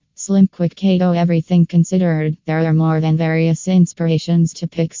Slim Quick Keto. Everything considered, there are more than various inspirations to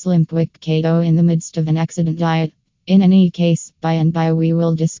pick Slim Quick Keto in the midst of an accident diet. In any case, by and by we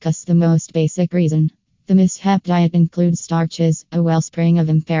will discuss the most basic reason. The mishap diet includes starches, a wellspring of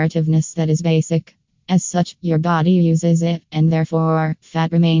imperativeness that is basic. As such, your body uses it, and therefore,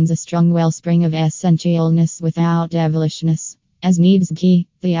 fat remains a strong wellspring of essentialness without devilishness. As needs be,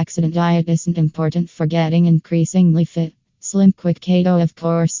 the accident diet isn't important for getting increasingly fit. Slim Quick Keto. Of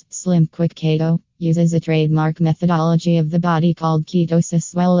course, Slim Quick Keto uses a trademark methodology of the body called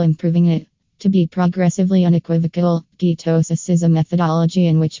ketosis while improving it. To be progressively unequivocal, ketosis is a methodology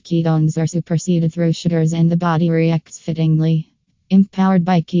in which ketones are superseded through sugars and the body reacts fittingly. Empowered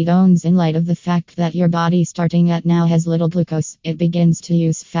by ketones, in light of the fact that your body starting at now has little glucose, it begins to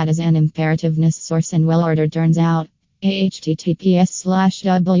use fat as an imperativeness source and well ordered turns out.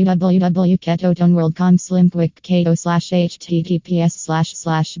 https://www.ketotoneworld.com/slim quick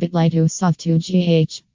keto/https://bit.ly2soft2gh